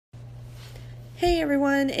Hey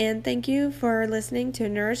everyone, and thank you for listening to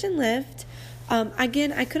Nourish and Lift.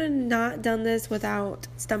 Again, I could have not done this without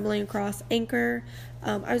stumbling across Anchor.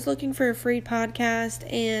 I was looking for a free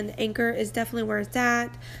podcast, and Anchor is definitely where it's at.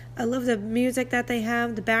 I love the music that they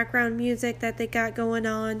have, the background music that they got going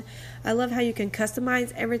on. I love how you can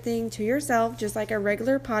customize everything to yourself, just like a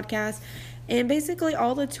regular podcast. And basically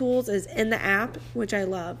all the tools is in the app, which I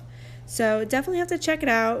love. So definitely have to check it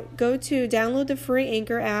out. Go to download the free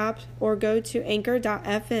Anchor app or go to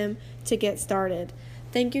anchor.fm to get started.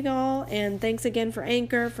 Thank you all, and thanks again for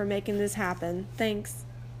Anchor for making this happen. Thanks.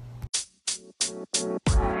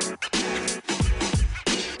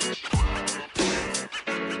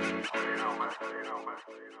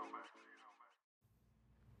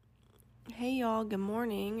 Hey y'all, good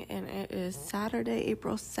morning, and it is Saturday,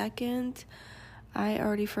 April 2nd. I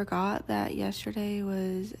already forgot that yesterday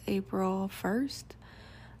was April 1st.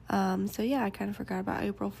 So yeah, I kind of forgot about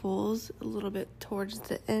April Fools a little bit towards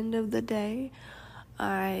the end of the day.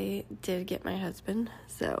 I did get my husband,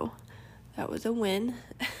 so that was a win.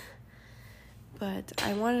 But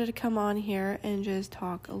I wanted to come on here and just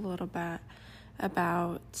talk a little bit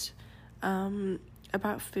about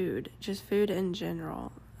food, just food in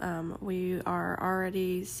general. We are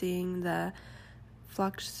already seeing the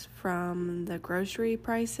flux from the grocery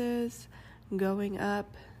prices going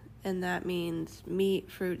up, and that means meat,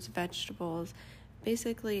 fruits, vegetables,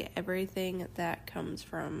 basically everything that comes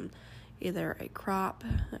from either a crop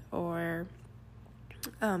or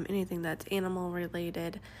anything that's animal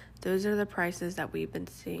related. Those are the prices that we've been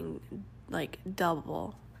seeing like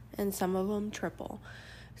double, and some of them triple.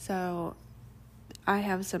 So I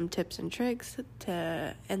have some tips and tricks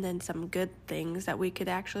and then some good things that we could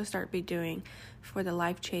actually start be doing for the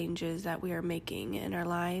life changes that we are making in our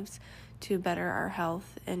lives to better our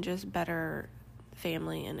health and just better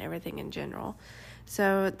family and everything in general.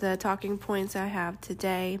 So the talking points I have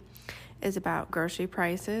today is about grocery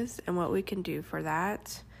prices and what we can do for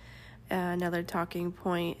that. Another talking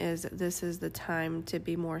point is this is the time to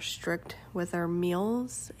be more strict with our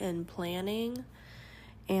meals and planning,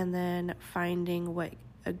 and then finding what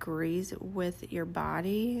agrees with your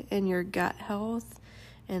body and your gut health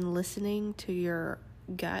and listening to your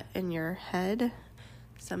gut and your head.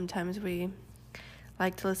 Sometimes we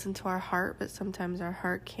like to listen to our heart, but sometimes our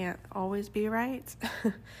heart can't always be right.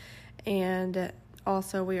 And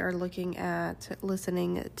also we are looking at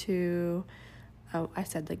listening to, I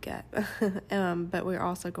said the gut, but we're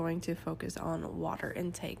also going to focus on water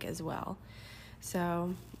intake as well.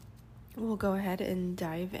 So we'll go ahead and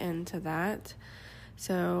dive into that.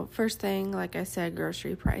 So first thing, like I said,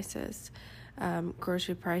 grocery prices.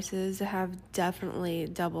 Grocery prices have definitely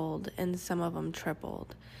doubled and some of them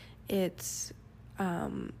tripled. It's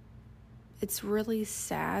really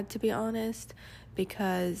sad, to be honest,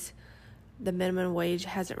 because the minimum wage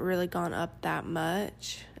hasn't really gone up that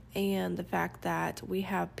much, and the fact that we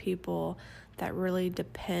have people that really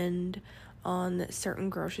depend on certain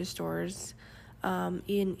grocery stores,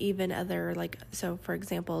 even other, like, so for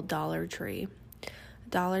example, Dollar Tree,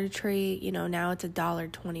 now it's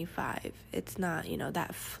 $1.25. It's not,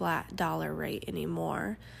 that flat dollar rate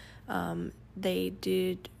anymore. They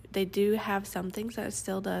do have some things that are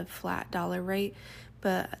still the flat dollar rate,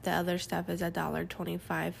 but the other stuff is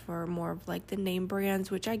 $1.25 for more of like the name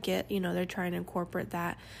brands, which I get, they're trying to incorporate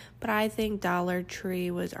that. But I think Dollar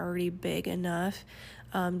Tree was already big enough,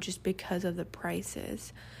 just because of the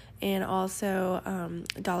prices. And also,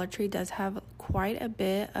 Dollar Tree does have quite a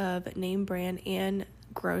bit of name brand and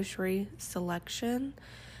grocery selection.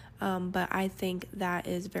 But I think that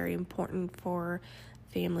is very important for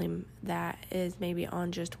family that is maybe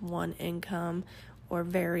on just one income or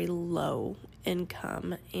very low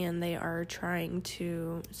income, and they are trying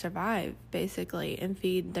to survive basically and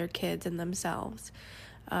feed their kids and themselves.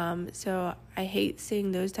 So I hate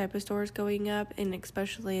seeing those type of stores going up, and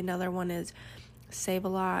especially another one is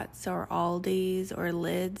Save-A-Lots or Aldi's or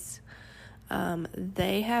Lids.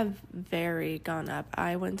 They have very gone up.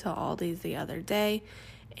 I went to Aldi's the other day,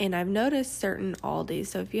 and I've noticed certain Aldi's.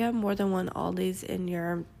 So if you have more than one Aldi's in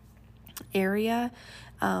your area,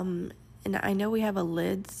 and I know we have a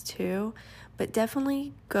Lids too, but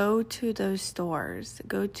definitely go to those stores.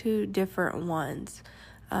 Go to different ones.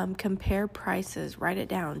 Compare prices. Write it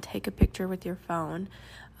down. Take a picture with your phone,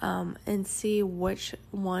 and see which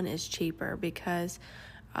one is cheaper, because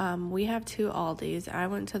we have two Aldi's. I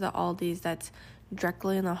went to the Aldi's that's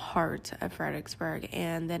directly in the heart of Fredericksburg,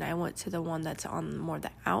 and then I went to the one that's on more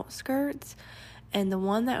the outskirts, and the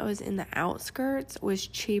one that was in the outskirts was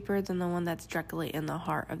cheaper than the one that's directly in the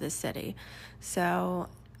heart of the city. So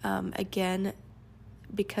again,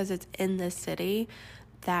 because it's in the city,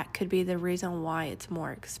 that could be the reason why it's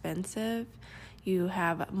more expensive. You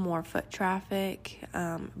have more foot traffic,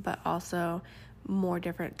 but also more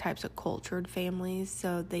different types of cultured families.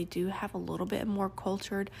 So they do have a little bit more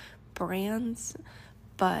cultured brands,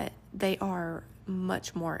 but they are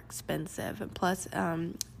much more expensive. And plus,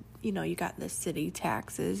 you got the city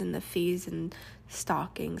taxes and the fees and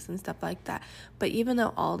stockings and stuff like that. But even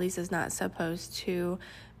though Aldi's is not supposed to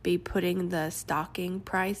be putting the stocking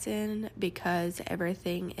price in, because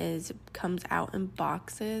everything comes out in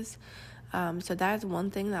boxes. So that's one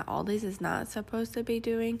thing that Aldi's is not supposed to be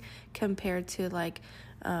doing compared to like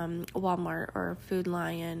Walmart or Food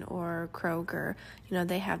Lion or Kroger.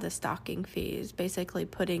 They have the stocking fees, basically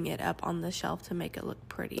putting it up on the shelf to make it look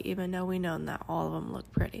pretty, even though we know that all of them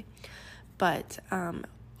look pretty. But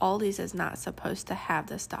Aldi's is not supposed to have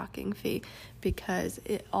the stocking fee because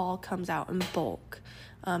it all comes out in bulk.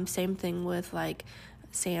 Same thing with like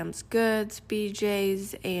Sam's Goods,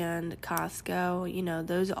 BJ's, and Costco.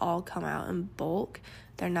 Those all come out in bulk.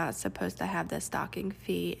 They're not supposed to have the stocking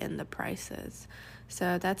fee in the prices.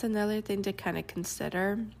 So that's another thing to kind of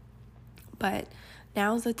consider. But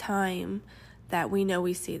now's the time that we know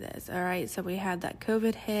we see this, all right? So we had that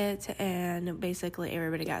COVID hit, and basically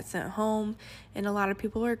everybody got sent home, and a lot of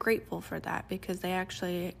people were grateful for that because they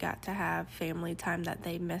actually got to have family time that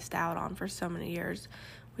they missed out on for so many years,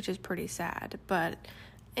 which is pretty sad. But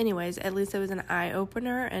anyways, at least it was an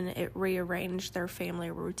eye-opener, and it rearranged their family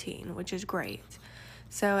routine, which is great.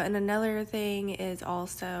 So, and another thing is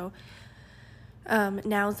also,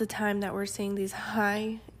 now's the time that we're seeing these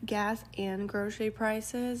high gas and grocery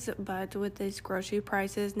prices, but with these grocery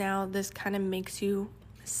prices now, this kind of makes you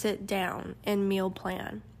sit down and meal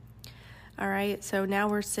plan. All right, so now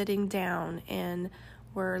we're sitting down and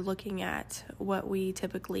we're looking at what we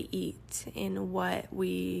typically eat and what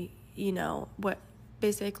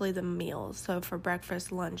basically the meals. So for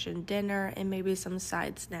breakfast, lunch, and dinner, and maybe some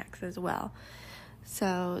side snacks as well.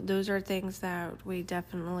 So those are things that we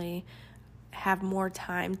definitely have more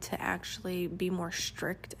time to actually be more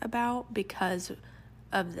strict about because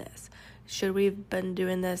of this. Should we have been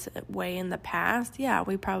doing this way in the past? Yeah,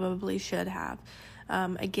 we probably should have.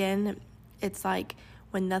 Again, it's like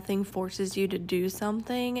when nothing forces you to do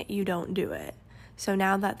something, you don't do it. So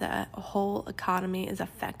now that the whole economy is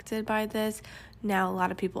affected by this, now a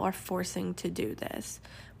lot of people are forcing to do this.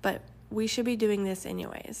 But we should be doing this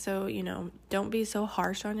anyway. So, don't be so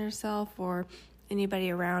harsh on yourself or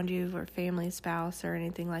anybody around you or family, spouse, or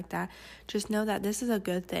anything like that. Just know that this is a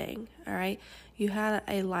good thing, all right? You had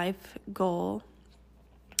a life goal.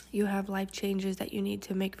 You have life changes that you need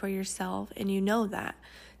to make for yourself, and you know that.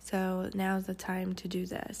 So now's the time to do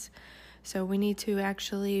this. So we need to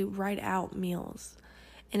actually write out meals,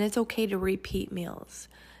 and it's okay to repeat meals.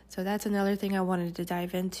 So that's another thing I wanted to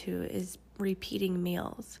dive into is repeating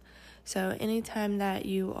meals. So anytime that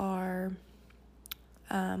you are,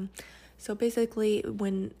 so basically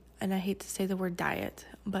and I hate to say the word diet,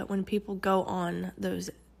 but when people go on those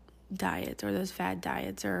diets or those fad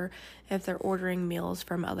diets, or if they're ordering meals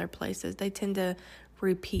from other places, they tend to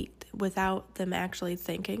repeat without them actually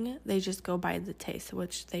thinking. They just go by the taste,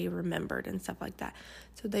 which they remembered and stuff like that.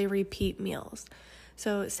 So they repeat meals.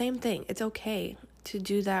 So same thing. It's okay to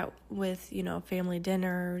do that with, family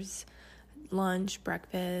dinners, lunch,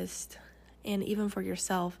 breakfast, and even for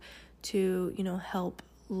yourself to, help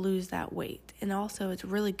lose that weight. And also it's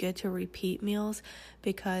really good to repeat meals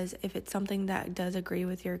because if it's something that does agree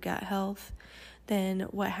with your gut health, then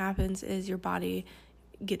what happens is your body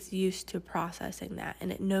gets used to processing that,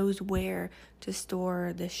 and it knows where to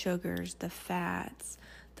store the sugars, the fats,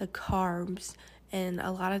 the carbs. And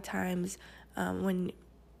a lot of times when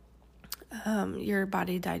your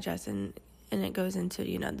body digests and it goes into,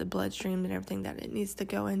 the bloodstream and everything that it needs to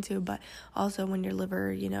go into, but also when your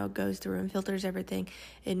liver, goes through and filters everything,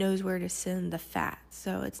 it knows where to send the fat.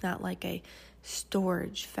 So it's not like a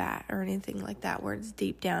storage fat or anything like that where it's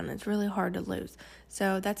deep down. It's really hard to lose.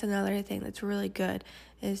 So that's another thing that's really good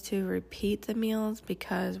is to repeat the meals,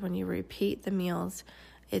 because when you repeat the meals,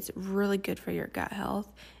 it's really good for your gut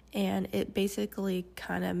health, and it basically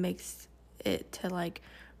kind of makes it to like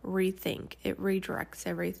rethink. It redirects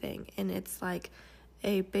everything, and it's like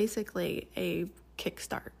basically a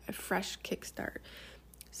kickstart, a fresh kickstart.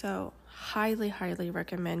 So highly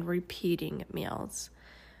recommend repeating meals.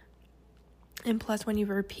 And plus, when you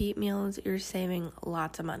repeat meals, you're saving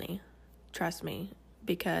lots of money. Trust me,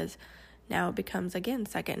 because now it becomes, again,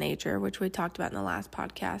 second nature, which we talked about in the last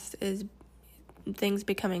podcast, is things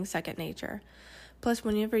becoming second nature. Plus,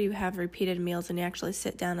 whenever you have repeated meals and you actually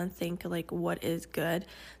sit down and think, like, what is good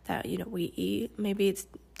that, we eat, maybe it's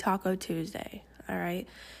Taco Tuesday, all right?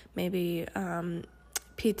 Maybe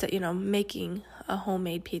pizza, making a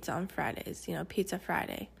homemade pizza on Fridays, Pizza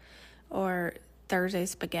Friday, or Thursday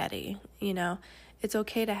spaghetti, it's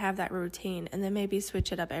okay to have that routine, and then maybe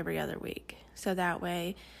switch it up every other week. So that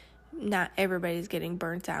way, not everybody's getting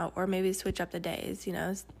burnt out, or maybe switch up the days,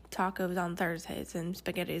 tacos on Thursdays and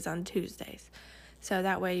spaghettis on Tuesdays. So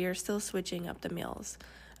that way you're still switching up the meals.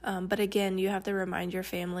 But again, you have to remind your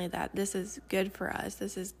family that this is good for us.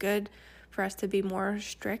 This is good for us to be more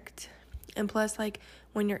strict. And plus, like,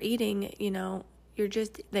 when you're eating, you're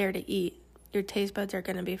just there to eat. Your taste buds are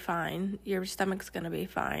going to be fine. Your stomach's going to be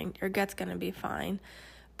fine. Your gut's going to be fine.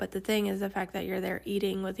 But the thing is the fact that you're there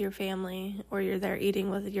eating with your family, or you're there eating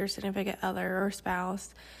with your significant other or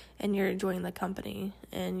spouse, and you're enjoying the company,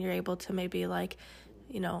 and you're able to maybe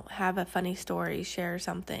have a funny story, share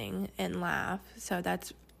something, and laugh. So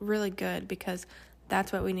that's really good, because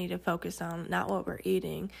that's what we need to focus on, not what we're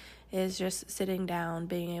eating, is just sitting down,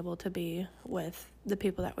 being able to be with the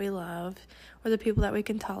people that we love, or the people that we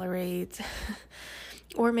can tolerate,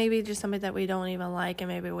 or maybe just somebody that we don't even like, and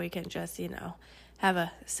maybe we can just, have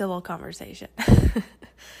a civil conversation.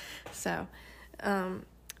 So, and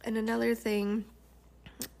another thing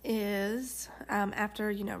is,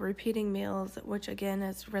 after, repeating meals, which again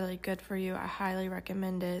is really good for you, I highly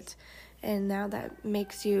recommend it. And now that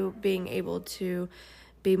makes you being able to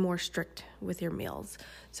be more strict with your meals.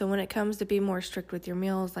 So when it comes to be more strict with your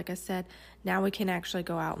meals, like I said, now we can actually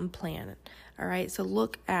go out and plan it. All right, so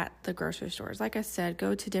look at the grocery stores. Like I said,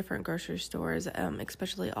 go to different grocery stores,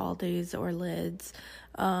 especially Aldi's or Lid's,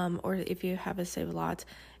 or if you have a Save a Lot,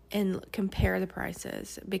 and compare the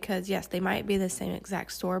prices. Because yes, they might be the same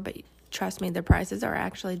exact store, but trust me, the prices are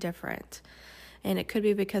actually different. And it could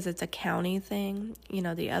be because it's a county thing.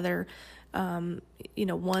 The other, one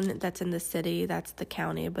that's in the city, that's the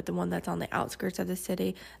county, but the one that's on the outskirts of the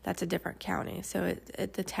city, that's a different county. So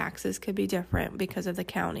the taxes could be different because of the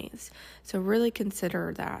counties. So really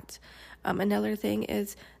consider that. Another thing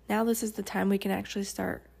is, now this is the time we can actually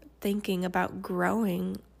start thinking about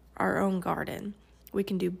growing our own garden. We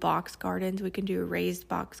can do box gardens. We can do raised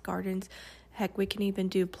box gardens. Heck, we can even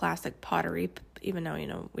do plastic pottery, even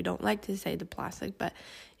though, we don't like to say the plastic, but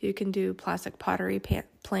you can do plastic pottery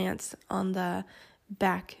plants on the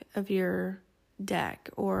back of your deck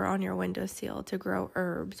or on your windowsill to grow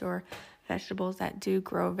herbs or vegetables that do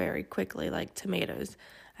grow very quickly, like tomatoes.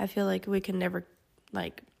 I feel like we can never,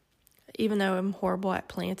 even though I'm horrible at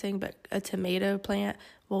planting, but a tomato plant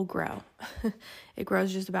will grow. It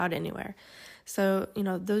grows just about anywhere. So,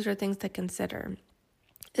 those are things to consider,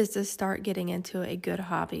 is to start getting into a good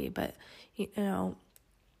hobby. But,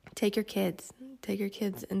 take your kids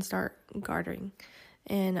and start gardening.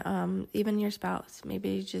 And even your spouse,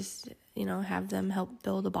 maybe just, have them help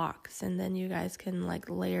build a box, and then you guys can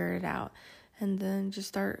layer it out, and then just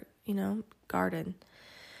start, garden.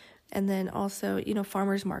 And then also,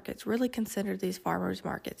 farmers markets. Really consider these farmers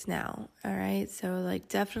markets now. All right. So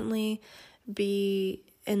definitely be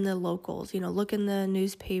in the locals, look in the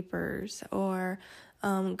newspapers, or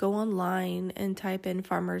go online and type in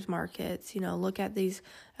farmers markets, look at these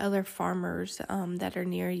other farmers that are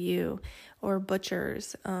near you, or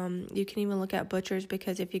butchers. You can even look at butchers,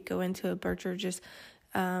 because if you go into a butcher,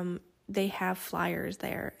 they have flyers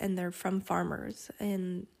there, and they're from farmers,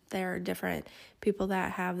 and there are different people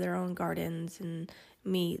that have their own gardens and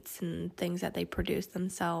meats and things that they produce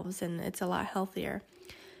themselves, and it's a lot healthier.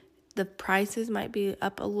 The prices might be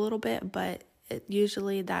up a little bit, but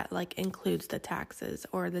usually that includes the taxes,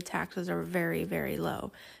 or the taxes are very, very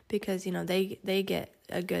low, because they get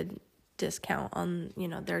a good discount on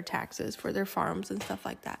their taxes for their farms and stuff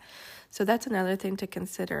like that. So that's another thing to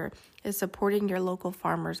consider, is supporting your local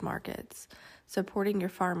farmers markets, supporting your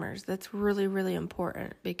farmers. That's really, really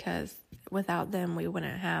important, because without them we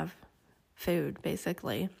wouldn't have food,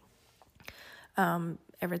 basically.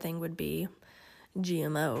 Everything would be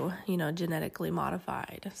GMO, genetically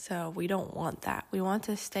modified. So we don't want that. We want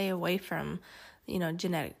to stay away from,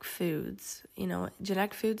 genetic foods.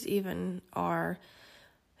 Genetic foods even are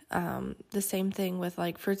the same thing with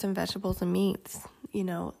fruits and vegetables and meats.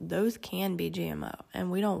 Those can be GMO,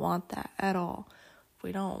 and we don't want that at all.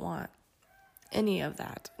 We don't want any of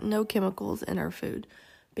that. No chemicals in our food,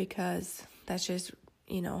 because that's just,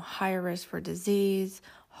 higher risk for disease,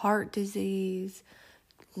 heart disease,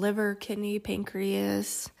 liver, kidney,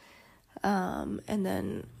 pancreas, and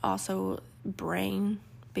then also brain,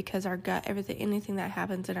 because our gut, anything that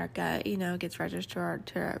happens in our gut, gets registered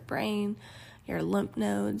to our brain, your lymph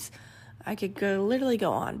nodes. I could literally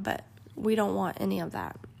go on, but we don't want any of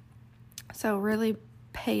that. So really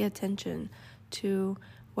pay attention to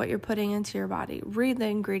what you're putting into your body. Read the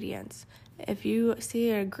ingredients. If you see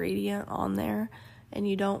an ingredient on there and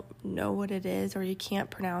you don't know what it is or you can't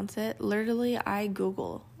pronounce it, literally I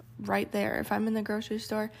Google right there. If I'm in the grocery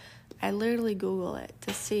store, I literally Google it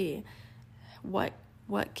to see what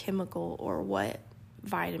chemical or what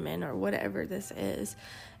vitamin or whatever this is,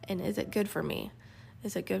 and is it good for me?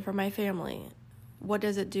 Is it good for my family? What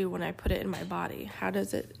does it do when I put it in my body? How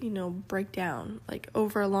does it, break down, like,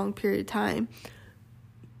 over a long period of time?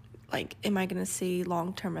 Like, am I going to see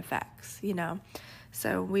long-term effects,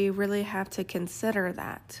 So we really have to consider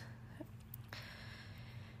that.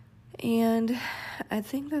 And I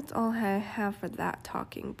think that's all I have for that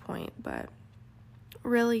talking point, but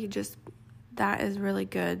really just that is really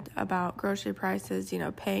good about grocery prices,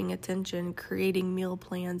 paying attention, creating meal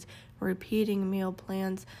plans, repeating meal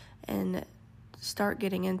plans, and start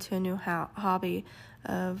getting into a new hobby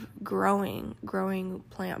of growing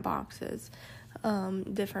plant boxes,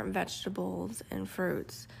 different vegetables and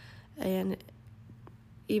fruits. And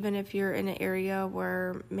even if you're in an area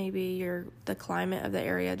where maybe the climate of the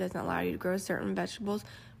area doesn't allow you to grow certain vegetables,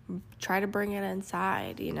 try to bring it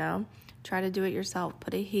inside, Try to do it yourself.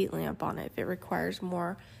 Put a heat lamp on it if it requires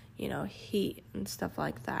more, heat and stuff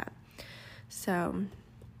like that. So,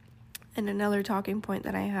 and another talking point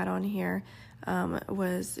that I had on here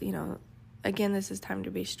was, again, this is time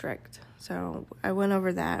to be strict. So I went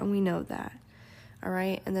over that, and we know that. All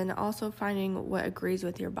right. And then also finding what agrees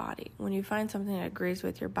with your body. When you find something that agrees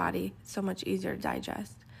with your body, it's so much easier to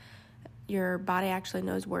digest. Your body actually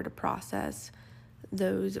knows where to process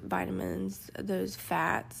those vitamins, those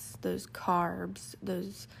fats, those carbs,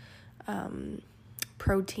 those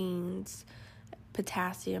proteins,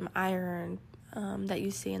 potassium, iron that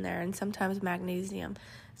you see in there, and sometimes magnesium.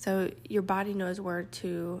 So your body knows where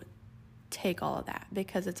to take all of that,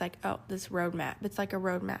 because it's like, this roadmap. It's like a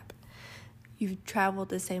roadmap. You've traveled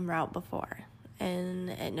the same route before,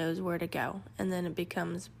 and it knows where to go. And then it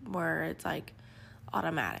becomes where it's like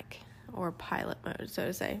automatic or pilot mode, so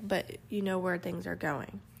to say. But you know where things are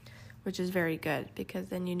going, which is very good, because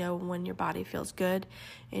then you know when your body feels good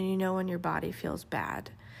and you know when your body feels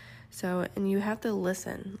bad. So, and you have to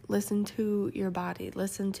listen to your body,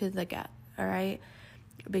 listen to the gut, all right?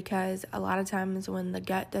 Because a lot of times when the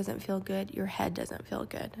gut doesn't feel good, your head doesn't feel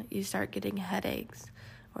good. You start getting headaches,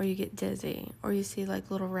 or you get dizzy, or you see like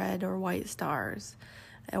little red or white stars,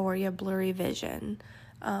 or you have blurry vision.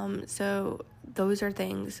 So those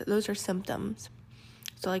are symptoms.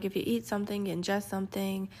 So like if you eat something, ingest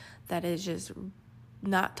something that is just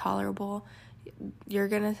not tolerable, you're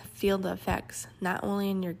going to feel the effects, not only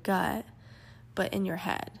in your gut, but in your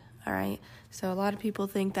head. All right. So a lot of people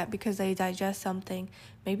think that because they digest something,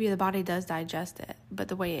 maybe the body does digest it, but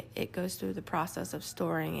the way it goes through the process of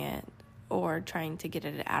storing it or trying to get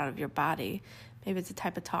it out of your body, maybe it's a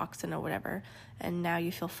type of toxin or whatever, and now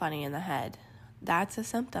you feel funny in the head. That's a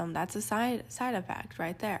symptom. That's a side effect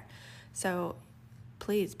right there. So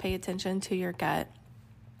please pay attention to your gut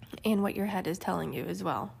and what your head is telling you as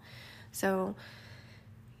well. So,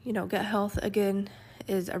 gut health, again,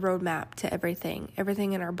 is a roadmap to everything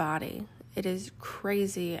in our body. It is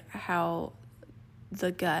crazy how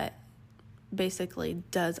the gut basically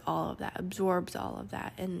does all of that, absorbs all of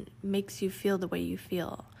that, and makes you feel the way you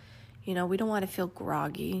feel. We don't want to feel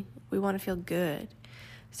groggy. We want to feel good.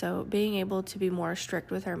 So being able to be more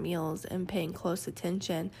strict with our meals and paying close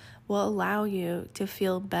attention will allow you to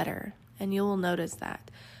feel better, and you will notice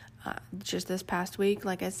that. Just this past week,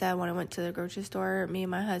 like I said, when I went to the grocery store, me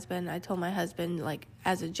and my husband, I told my husband, like,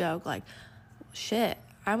 as a joke, like, shit,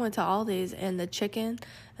 I went to Aldi's and the chicken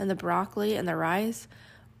and the broccoli and the rice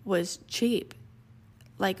was cheap.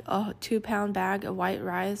 Like a 2-pound bag of white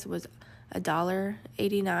rice was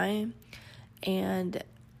 $1.89, and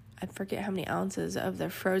I forget how many ounces of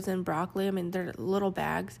the frozen broccoli. I mean, they're little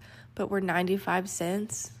bags, but were 95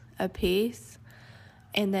 cents a piece.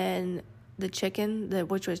 And then the chicken,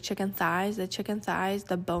 which was chicken thighs,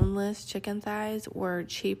 the boneless chicken thighs were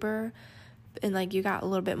cheaper, and like you got a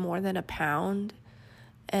little bit more than a pound,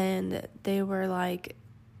 and they were like,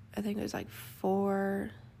 I think it was like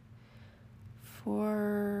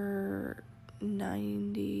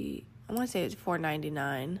 $4.90. I want to say it was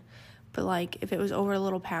 $4.99, but like if it was over a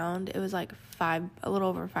little pound, it was like a little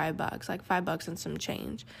over $5, like $5 and some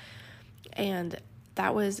change, and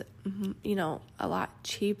that was, a lot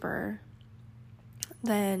cheaper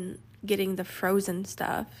than getting the frozen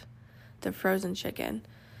stuff, the frozen chicken,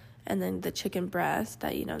 and then the chicken breast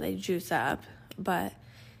that, they juice up, but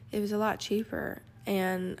it was a lot cheaper.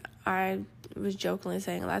 And I was jokingly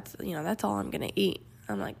saying, that's all I'm going to eat.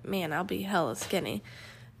 I'm like, man, I'll be hella skinny.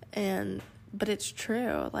 But it's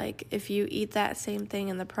true. Like, if you eat that same thing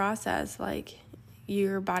in the process, like,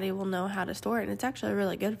 your body will know how to store it. And it's actually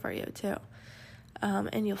really good for you, too.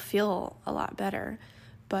 and you'll feel a lot better.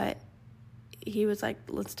 But he was like,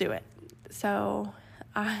 let's do it. So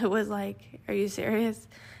I was like, are you serious?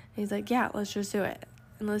 And he's like, yeah, let's just do it.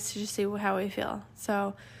 And let's just see how we feel.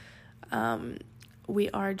 So we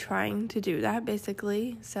are trying to do that,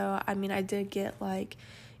 basically. So, I mean, I did get, like,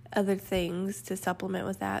 other things to supplement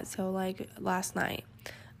with that. So, like, last night,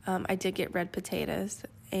 I did get red potatoes.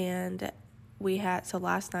 And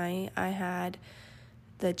last night, I had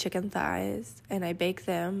the chicken thighs, and I baked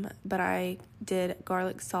them. But I did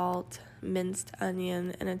garlic salt, minced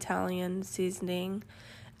onion, and Italian seasoning,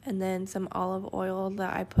 and then some olive oil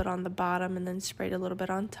that I put on the bottom and then sprayed a little bit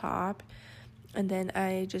on top. And then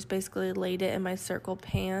I just basically laid it in my circle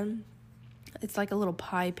pan. It's like a little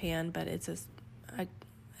pie pan, but I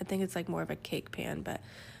think it's like more of a cake pan, but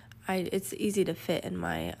it's easy to fit in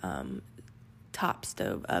my top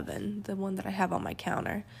stove oven, the one that I have on my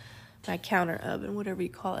counter oven, whatever you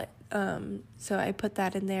call it. So I put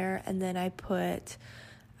that in there, and then I put,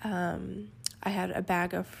 I had a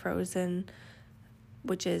bag of frozen,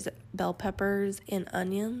 which is bell peppers and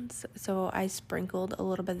onions. So I sprinkled a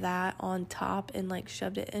little bit of that on top and like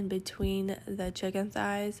shoved it in between the chicken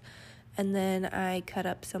thighs. And then I cut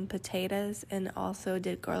up some potatoes and also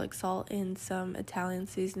did garlic salt and some Italian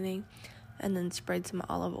seasoning, and then sprayed some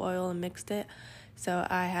olive oil and mixed it. So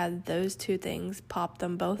I had those two things, popped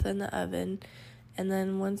them both in the oven, and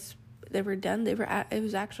then once they were done, it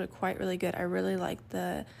was actually quite really good. I really liked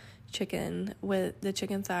the chicken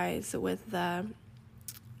thighs with the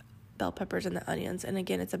bell peppers and the onions. And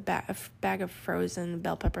again, it's a bag of frozen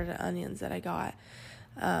bell peppers and onions that I got.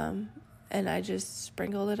 And I just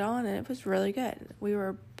sprinkled it on, and it was really good. We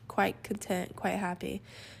were quite content, quite happy.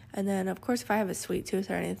 And then, of course, if I have a sweet tooth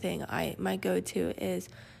or anything, my go-to is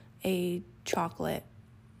a chocolate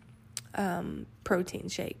protein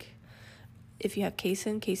shake. If you have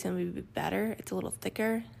casein would be better. It's a little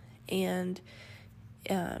thicker, and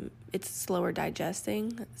it's slower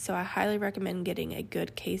digesting. So I highly recommend getting a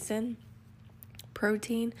good casein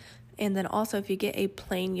protein. And then also, if you get a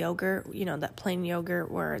plain yogurt, that plain yogurt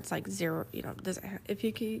where it's like zero, if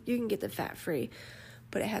you can get the fat free,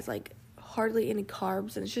 but it has like hardly any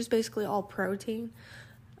carbs and it's just basically all protein.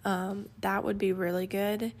 That would be really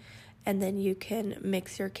good. And then you can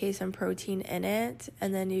mix your casein protein in it,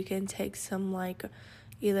 and then you can take some like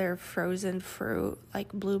either frozen fruit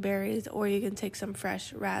like blueberries, or you can take some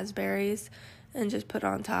fresh raspberries and just put it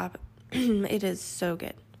on top. It is so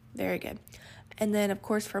good. Very good. And then, of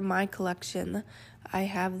course, for my collection, I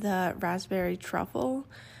have the raspberry truffle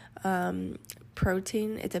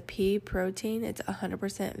protein. It's a pea protein. It's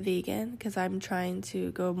 100% vegan because I'm trying to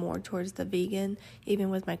go more towards the vegan, even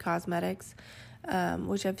with my cosmetics,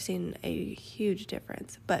 which I've seen a huge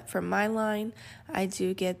difference. But for my line, I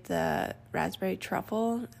do get the raspberry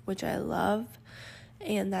truffle, which I love,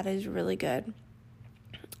 and that is really good.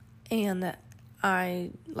 And I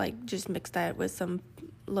just mix that with some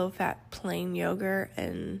low-fat plain yogurt,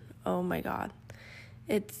 and oh my god,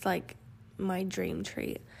 it's like my dream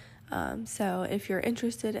treat. So if you're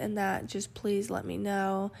interested in that, just please let me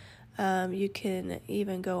know. You can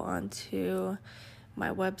even go onto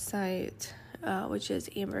my website, which is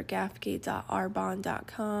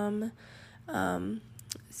ambergafke.arbonne.com.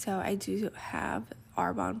 So I do have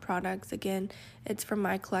Arbonne products. Again, it's from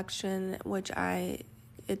my collection, which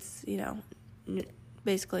it's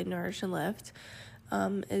basically Nourish and Lift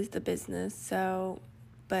is the business. So,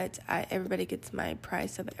 but everybody gets my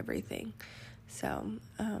price of everything. So,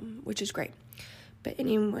 which is great. But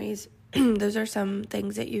anyways, those are some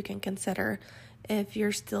things that you can consider if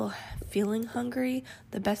you're still feeling hungry.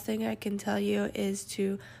 The best thing I can tell you is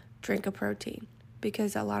to drink a protein,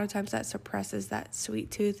 because a lot of times that suppresses that sweet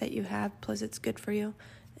tooth that you have. Plus, it's good for you,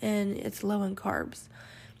 and it's low in carbs,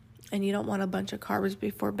 and you don't want a bunch of carbs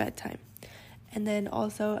before bedtime. And then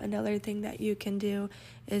also another thing that you can do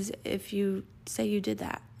is, if you say you did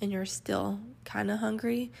that and you're still kind of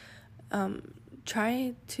hungry,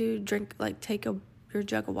 try to drink, take your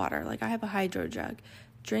jug of water. Like I have a hydro jug.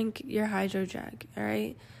 Drink your hydro jug, all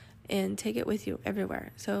right? And take it with you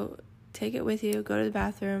everywhere. So take it with you, go to the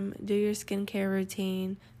bathroom, do your skincare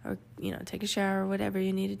routine, or, take a shower, whatever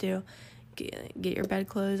you need to do. Get your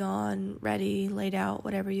bedclothes on, ready, laid out,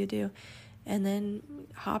 whatever you do. And then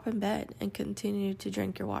hop in bed and continue to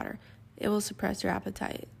drink your water. It will suppress your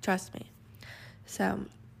appetite. Trust me. So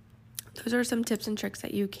those are some tips and tricks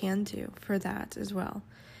that you can do for that as well.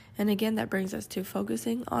 And again, that brings us to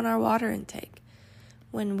focusing on our water intake.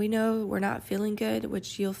 When we know we're not feeling good,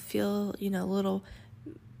 which you'll feel, little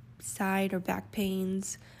side or back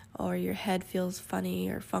pains, or your head feels funny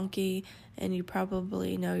or funky, and you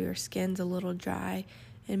probably know your skin's a little dry,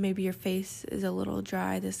 and maybe your face is a little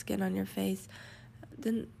dry, the skin on your face,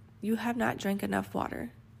 then you have not drank enough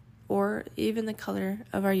water, or even the color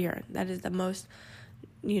of our urine. That is the most,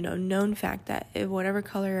 known fact, that if whatever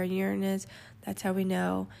color our urine is, that's how we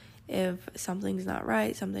know if something's not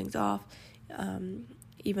right, something's off.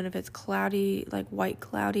 Even if it's cloudy, like white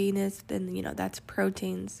cloudiness, then, that's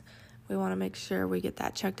proteins. We want to make sure we get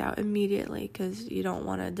that checked out immediately, because you don't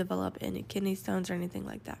want to develop any kidney stones or anything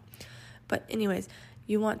like that. But anyways,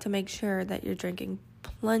 you want to make sure that you're drinking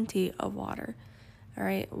plenty of water. All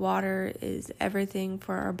right, water is everything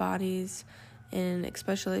for our bodies, and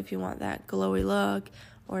especially if you want that glowy look,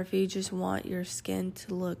 or if you just want your skin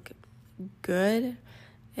to look good.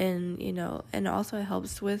 And, and also it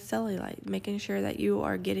helps with cellulite. Making sure that you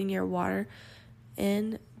are getting your water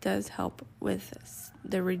in does help with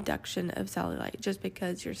the reduction of cellulite, just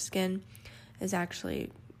because your skin is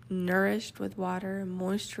actually nourished with water,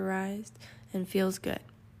 moisturized, and feels good.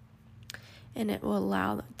 And it will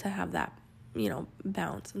allow to have that,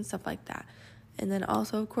 bounce and stuff like that. And then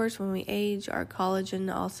also, of course, when we age, our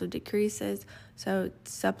collagen also decreases. So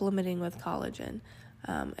supplementing with collagen.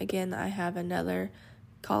 Again, I have another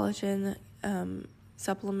collagen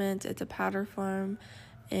supplement. It's a powder form,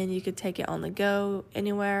 and you could take it on the go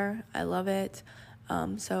anywhere. I love it.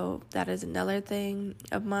 So that is another thing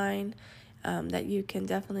of mine that you can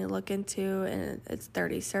definitely look into, and it's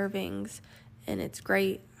 30 servings, and it's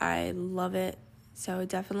great. I love it. So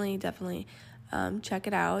definitely check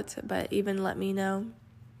it out. But even let me know.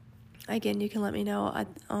 Again, you can let me know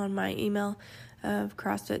on my email of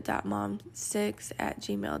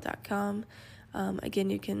crossfit.mom6@gmail.com. Again,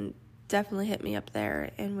 you can definitely hit me up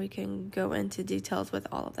there, and we can go into details with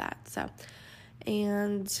all of that. So,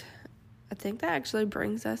 and I think that actually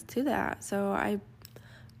brings us to that. So I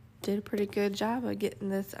did a pretty good job of getting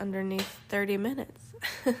this underneath 30 minutes.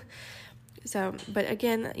 So, but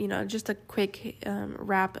again, just a quick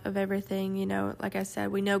wrap of everything. Like I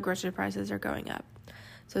said, we know grocery prices are going up.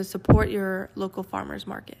 So support your local farmers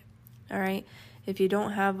market. All right. If you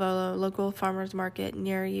don't have a local farmers market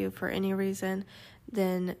near you for any reason,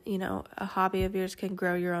 then, a hobby of yours can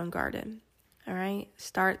grow your own garden. All right.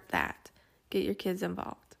 Start that. Get your kids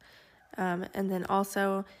involved. And then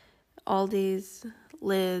also Aldi's,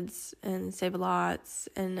 Lids, and Save-A-Lots.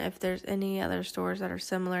 And if there's any other stores that are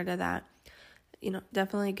similar to that,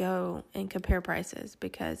 definitely go and compare prices,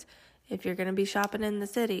 because if you're going to be shopping in the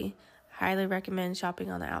city, highly recommend shopping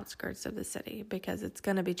on the outskirts of the city, because it's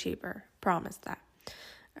going to be cheaper. Promise that.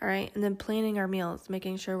 All right. And then planning our meals,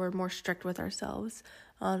 making sure we're more strict with ourselves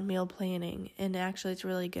on meal planning. And actually, it's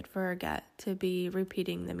really good for our gut to be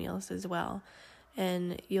repeating the meals as well.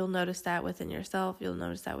 And you'll notice that within yourself. You'll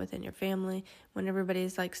notice that within your family, when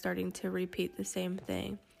everybody's starting to repeat the same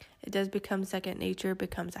thing. It does become second nature,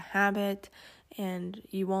 becomes a habit, and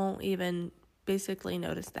you won't even basically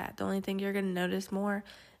notice that. The only thing you're going to notice more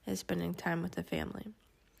is spending time with the family.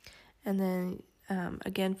 And then,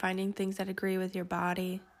 again, finding things that agree with your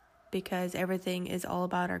body, because everything is all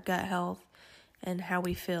about our gut health and how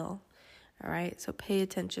we feel. All right, so pay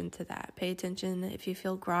attention to that. Pay attention if you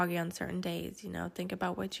feel groggy on certain days. Think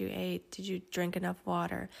about what you ate. Did you drink enough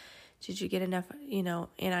water? Did you get enough,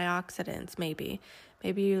 antioxidants maybe?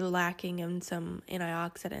 Maybe you're lacking in some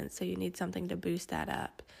antioxidants, so you need something to boost that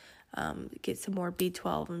up. Get some more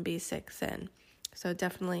B12 and B6 in. So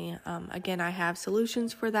definitely, again, I have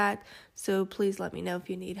solutions for that. So please let me know if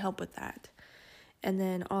you need help with that. And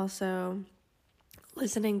then also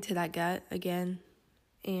listening to that gut again,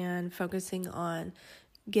 and focusing on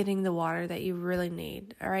getting the water that you really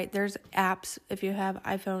need. All right, there's apps. If you have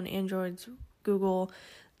iPhone, Androids, Google,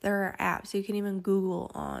 there are apps you can even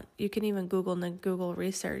Google in the Google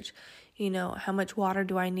research, how much water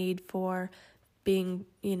do I need for being,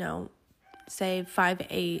 say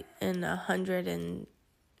 5'8" and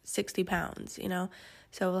 160 pounds,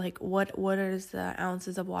 So what is the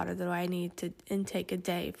ounces of water that I need to intake a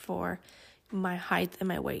day for my height and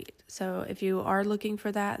my weight? So if you are looking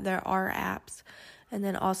for that, there are apps. And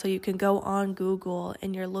then also you can go on Google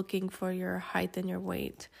and you're looking for your height and your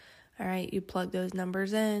weight. All right, you plug those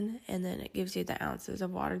numbers in, and then it gives you the ounces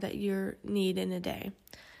of water that you need in a day.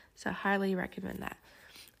 So I highly recommend that.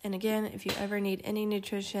 And again, if you ever need any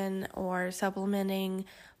nutrition or supplementing,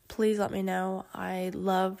 please let me know. I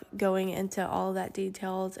love going into all of that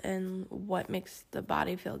details and what makes the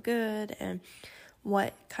body feel good and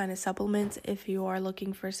what kind of supplements. If you are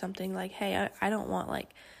looking for something like, hey, I don't want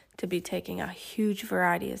to be taking a huge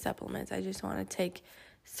variety of supplements. I just want to take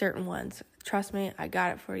certain ones. Trust me, I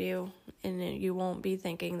got it for you, and you won't be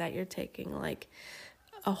thinking that you're taking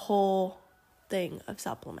a whole thing of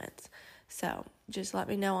supplements. So just let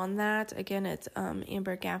me know on that. Again, it's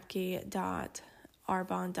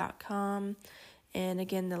ambergafke.arbonne.com. And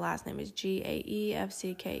again, the last name is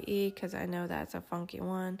Gaefcke, because I know that's a funky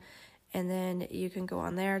one. And then you can go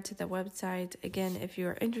on there to the website. Again, if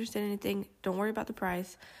you're interested in anything, don't worry about the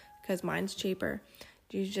price, because mine's cheaper.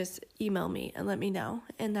 You just email me and let me know.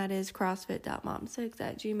 And that is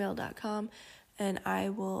crossfit.mom6@gmail.com. And I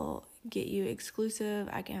will get you exclusive.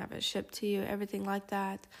 I can have it shipped to you, everything like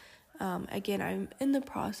that. Again, I'm in the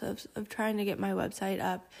process of trying to get my website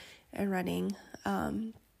up and running,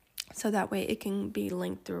 so that way it can be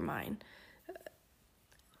linked through mine.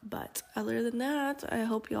 But other than that, I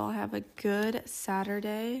hope you all have a good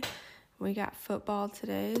Saturday. We got football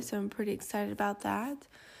today, so I'm pretty excited about that.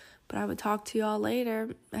 But I would talk to you all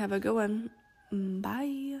later. Have a good one.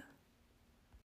 Bye.